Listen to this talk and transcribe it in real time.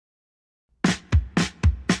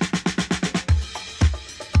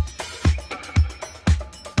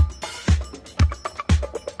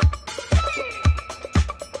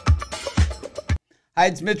Hi,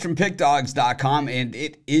 it's Mitch from PickDogs.com, and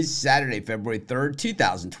it is Saturday, February 3rd,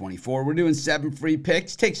 2024. We're doing 7 free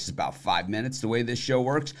picks. Takes us about 5 minutes the way this show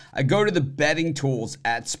works. I go to the betting tools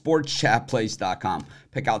at SportsChatPlace.com.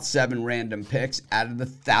 Pick out 7 random picks out of the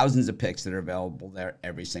thousands of picks that are available there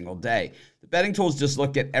every single day. The betting tools just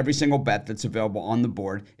look at every single bet that's available on the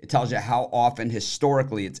board. It tells you how often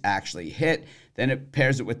historically it's actually hit. Then it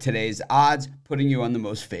pairs it with today's odds, putting you on the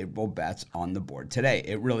most favorable bets on the board today.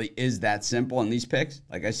 It really is that simple. And these picks,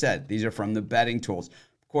 like I said, these are from the betting tools.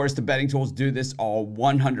 Of course, the betting tools do this all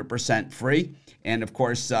 100% free. And of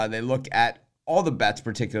course, they look at all the bets,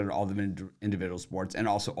 particularly all the individual sports, and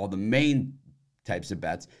also all the main types of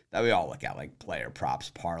bets that we all look at, like player props,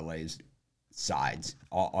 parlays, sides,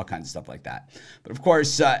 all kinds of stuff like that. But of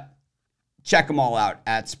course, check them all out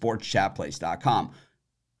at SportsChatPlace.com.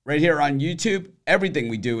 Right here on YouTube, everything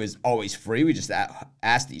we do is always free. We just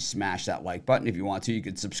ask that you smash that like button. If you want to, you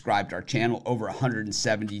can subscribe to our channel. Over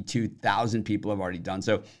 172,000 people have already done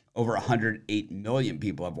so. Over 108 million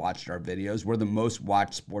people have watched our videos. We're the most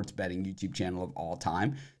watched sports betting YouTube channel of all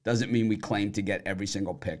time. Doesn't mean we claim to get every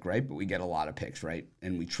single pick right, but we get a lot of picks right,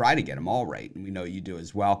 and we try to get them all right, and we know you do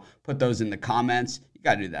as well. Put those in the comments. You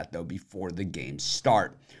got to do that, though, before the games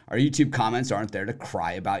start. Our YouTube comments aren't there to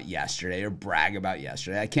cry about yesterday or brag about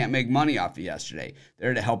yesterday. I can't make money off of yesterday.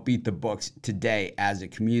 They're to help beat the books today as a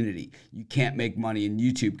community. You can't make money in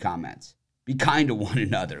YouTube comments. Be kind to one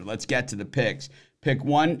another. Let's get to the picks. Pick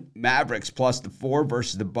 1, Mavericks plus the 4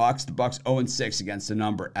 versus the Bucks. The Bucks 0-6 against the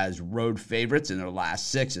number as road favorites, and their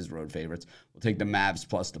last 6 as road favorites. We'll take the Mavs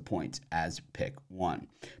plus the points as pick 1.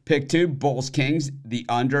 Pick 2, Bulls Kings, the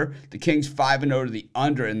under. The Kings 5-0 to the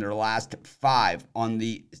under in their last 5 on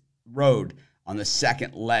the road on the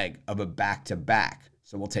second leg of a back-to-back.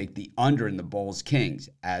 So we'll take the under in the Bulls Kings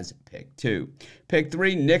as pick 2. Pick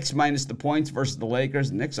 3, Knicks minus the points versus the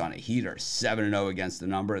Lakers. Knicks on a heater, 7-0 against the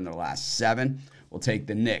number in their last 7. We'll take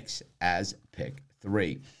the Knicks as pick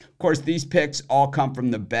 3. Of course, these picks all come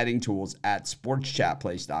from the betting tools at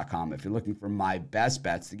SportsChatPlace.com. If you're looking for my best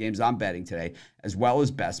bets, the games I'm betting today, as well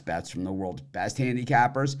as best bets from the world's best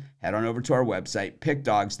handicappers, head on over to our website,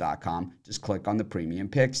 PickDogs.com. Just click on the Premium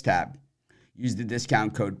Picks tab. Use the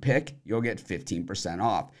discount code PICK. You'll get 15%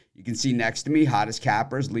 off. You can see next to me, hottest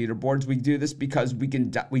cappers, leaderboards. We do this because we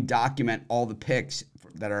document all the picks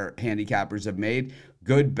that our handicappers have made.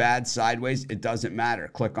 Good, bad, sideways, it doesn't matter.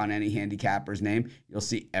 Click on any handicapper's name. You'll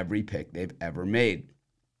see every pick they've ever made.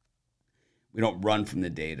 We don't run from the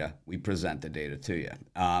data. We present the data to you.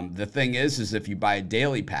 The thing is if you buy a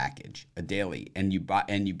daily package, and you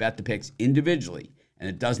bet the picks individually, and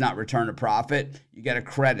it does not return a profit, you get a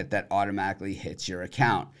credit that automatically hits your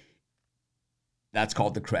account. That's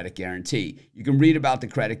called the credit guarantee. You can read about the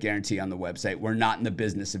credit guarantee on the website. We're not in the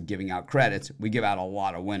business of giving out credits. We give out a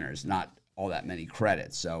lot of winners, not all that many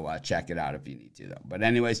credits. So check it out if you need to, though. But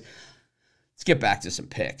anyways, let's get back to some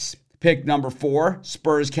picks. Pick number 4,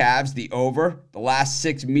 Spurs Cavs, the over. The last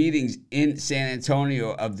 6 meetings in San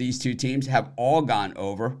Antonio of these two teams have all gone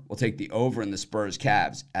over. We'll take the over in the Spurs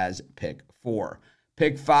Cavs as pick 4.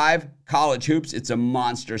 Pick 5, college hoops. It's a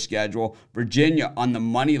monster schedule. Virginia on the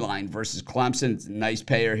money line versus Clemson. It's a nice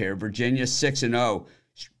payer here. Virginia 6-0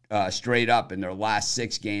 straight up in their last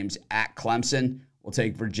 6 games at Clemson. We'll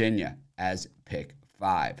take Virginia as pick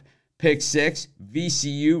 5. Pick 6,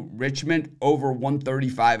 VCU Richmond over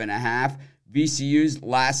 135.5. VCU's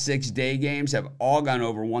last 6 day games have all gone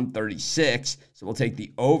over 136. So we'll take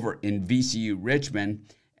the over in VCU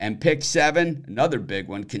Richmond. And pick 7, another big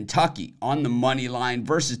one, Kentucky on the money line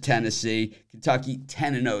versus Tennessee. Kentucky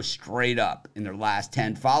 10-0 straight up in their last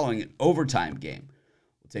 10 following an overtime game.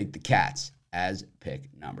 We'll take the Cats as pick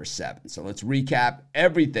number 7. So let's recap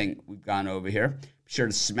everything we've gone over here. Be sure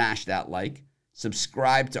to smash that like,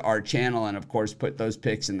 subscribe to our channel, and of course put those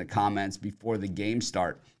picks in the comments before the game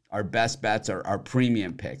start. Our best bets are our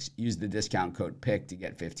premium picks. Use the discount code PICK to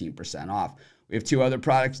get 15% off. We have 2 other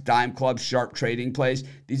products, Dime Club, Sharp Trading Plays.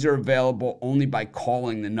 These are available only by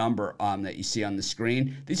calling the number that you see on the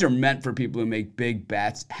screen. These are meant for people who make big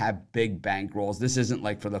bets, have big bankrolls. This isn't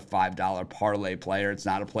like for the $5 parlay player. It's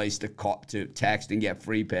not a place to call, to text and get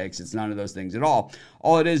free picks. It's none of those things at all.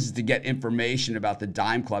 All it is to get information about the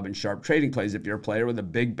Dime Club and Sharp Trading Plays if you're a player with a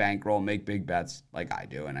big bankroll, make big bets like I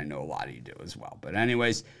do, and I know a lot of you do as well. But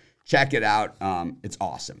anyways, check it out. It's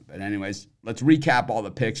awesome. But anyways, let's recap all the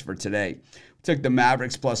picks for today. We took the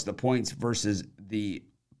Mavericks plus the points versus the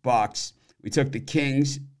Bucks. We took the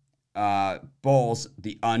Kings, Bulls,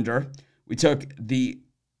 the under. We took the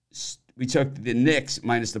Knicks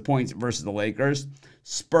minus the points versus the Lakers.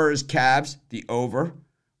 Spurs, Cavs, the over.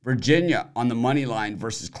 Virginia on the money line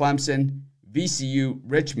versus Clemson. VCU,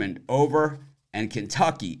 Richmond, over. and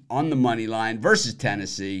Kentucky on the money line versus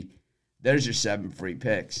Tennessee. There's your 7 free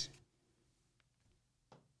picks.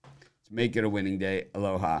 Let's make it a winning day.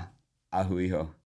 Aloha. Ahuiho.